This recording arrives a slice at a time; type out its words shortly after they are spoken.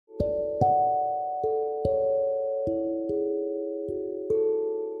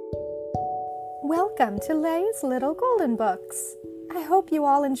Welcome to Lay's Little Golden Books. I hope you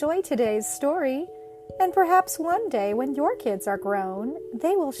all enjoy today's story, and perhaps one day when your kids are grown,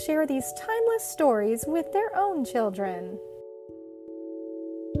 they will share these timeless stories with their own children.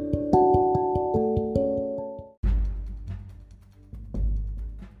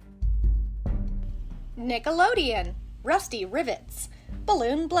 Nickelodeon, Rusty Rivets,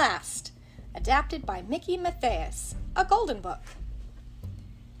 Balloon Blast, adapted by Mickey Matthias, a golden book.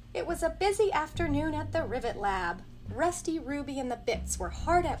 It was a busy afternoon at the Rivet Lab. Rusty, Ruby, and the Bits were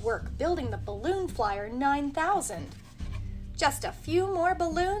hard at work building the Balloon Flyer 9000. "Just a few more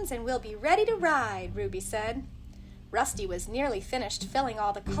balloons and we'll be ready to ride," Ruby said. Rusty was nearly finished filling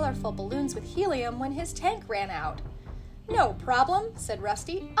all the colorful balloons with helium when his tank ran out. "No problem," said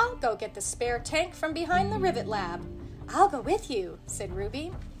Rusty. "I'll go get the spare tank from behind the Rivet Lab." "I'll go with you," said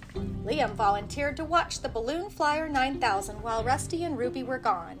Ruby. Liam volunteered to watch the Balloon Flyer 9000 while Rusty and Ruby were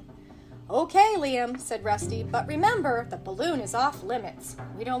gone. "Okay, Liam," said Rusty, "but remember, the balloon is off limits.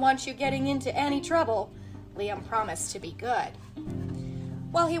 We don't want you getting into any trouble." Liam promised to be good.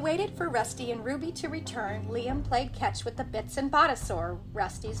 While he waited for Rusty and Ruby to return, Liam played catch with the Bits and Botasaur,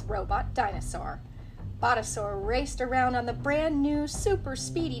 Rusty's robot dinosaur. Botasaur raced around on the brand new super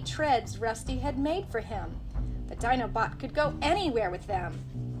speedy treads Rusty had made for him. The Dinobot could go anywhere with them.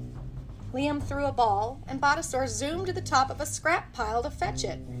 Liam threw a ball, and Botasaur zoomed to the top of a scrap pile to fetch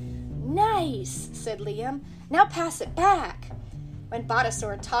it. "Nice," said Liam. "Now pass it back." When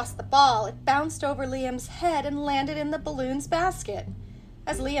Botasaur tossed the ball, it bounced over Liam's head and landed in the balloon's basket.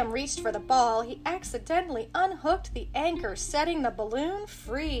 As Liam reached for the ball, he accidentally unhooked the anchor, setting the balloon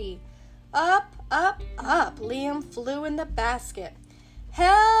free. Up, up, up, Liam flew in the basket.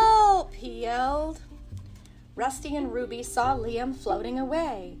 "Help!" he yelled. Rusty and Ruby saw Liam floating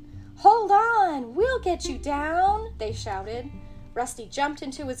away. "Hold on, we'll get you down," they shouted. Rusty jumped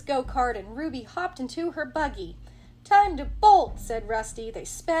into his go-kart and Ruby hopped into her buggy. "Time to bolt," said Rusty. They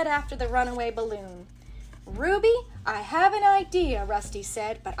sped after the runaway balloon. "Ruby, I have an idea," Rusty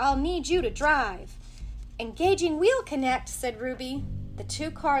said, "but I'll need you to drive." "Engaging wheel connect," said Ruby. The two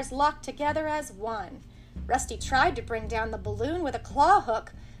cars locked together as one. Rusty tried to bring down the balloon with a claw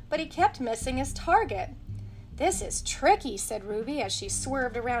hook, but he kept missing his target. "This is tricky," said Ruby as she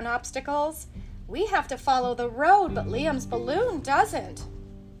swerved around obstacles. "We have to follow the road, but Liam's balloon doesn't."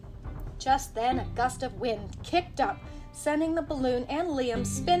 Just then, a gust of wind kicked up, sending the balloon and Liam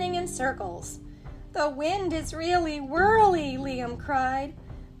spinning in circles. "The wind is really whirly," Liam cried.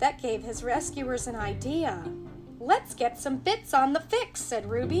 That gave his rescuers an idea. "Let's get some bits on the fix," said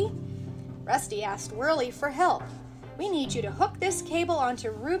Ruby. Rusty asked Whirly for help. "We need you to hook this cable onto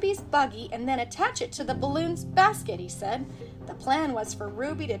Ruby's buggy and then attach it to the balloon's basket," he said. The plan was for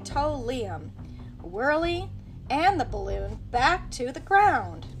Ruby to tow Liam, Whirly, and the balloon back to the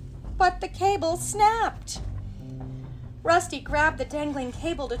ground. But the cable snapped. Rusty grabbed the dangling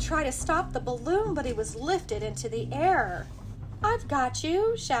cable to try to stop the balloon, but he was lifted into the air. "I've got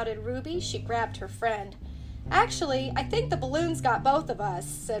you," shouted Ruby. She grabbed her friend. "Actually, I think the balloon's got both of us,"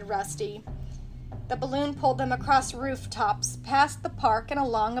 said Rusty. The balloon pulled them across rooftops, past the park, and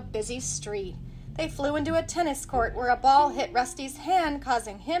along a busy street. They flew into a tennis court where a ball hit Rusty's hand,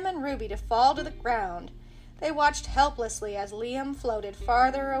 causing him and Ruby to fall to the ground. They watched helplessly as Liam floated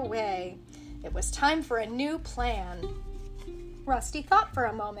farther away. It was time for a new plan. Rusty thought for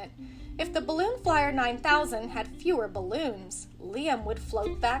a moment. If the Balloon Flyer 9000 had fewer balloons, Liam would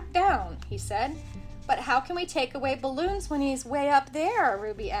float back down, he said. "But how can we take away balloons when he's way up there?"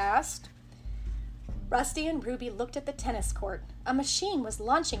 Ruby asked. Rusty and Ruby looked at the tennis court. A machine was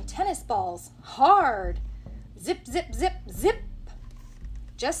launching tennis balls. Hard. Zip, zip, zip, zip.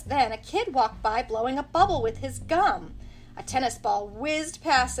 Just then, a kid walked by blowing a bubble with his gum. A tennis ball whizzed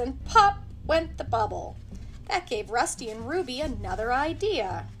past and pop went the bubble. That gave Rusty and Ruby another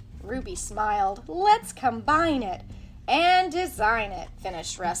idea. Ruby smiled. "Let's combine it and design it,"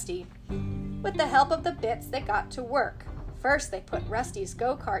 finished Rusty. With the help of the Bits, they got to work. First, they put Rusty's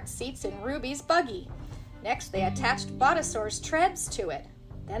go-kart seats in Ruby's buggy. Next, they attached Botasaur's treads to it.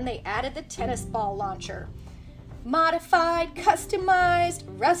 Then they added the tennis ball launcher. "Modified, customized,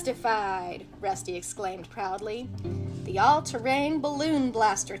 rustified," Rusty exclaimed proudly. The all-terrain Balloon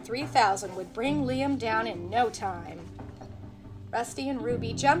Blaster 3000 would bring Liam down in no time. Rusty and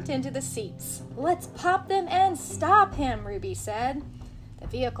Ruby jumped into the seats. "Let's pop them and stop him," Ruby said. The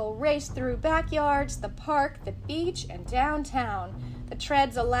vehicle raced through backyards, the park, the beach, and downtown. The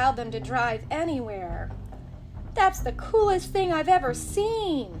treads allowed them to drive anywhere. "That's the coolest thing I've ever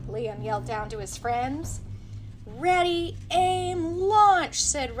seen," Liam yelled down to his friends. "Ready, aim, launch,"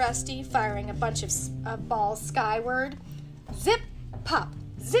 said Rusty, firing a bunch of balls skyward. Zip, pop,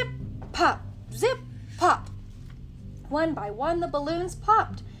 zip, pop. zip, pop. One by one, the balloons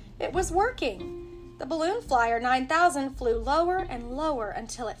popped. It was working. The Balloon Flyer 9000 flew lower and lower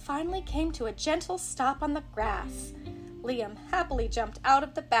until it finally came to a gentle stop on the grass. Liam happily jumped out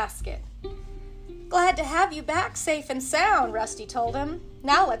of the basket. "Glad to have you back safe and sound," Rusty told him.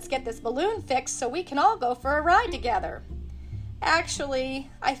 "Now let's get this balloon fixed so we can all go for a ride together." "Actually,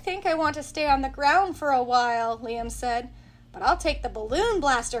 I think I want to stay on the ground for a while," Liam said. "But I'll take the balloon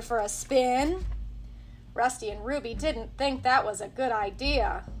blaster for a spin." Rusty and Ruby didn't think that was a good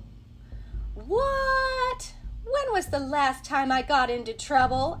idea. "What? When was the last time I got into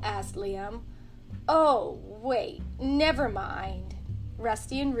trouble?" asked Liam. "Oh, wait, never mind."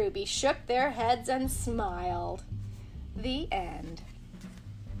 Rusty and Ruby shook their heads and smiled. The end.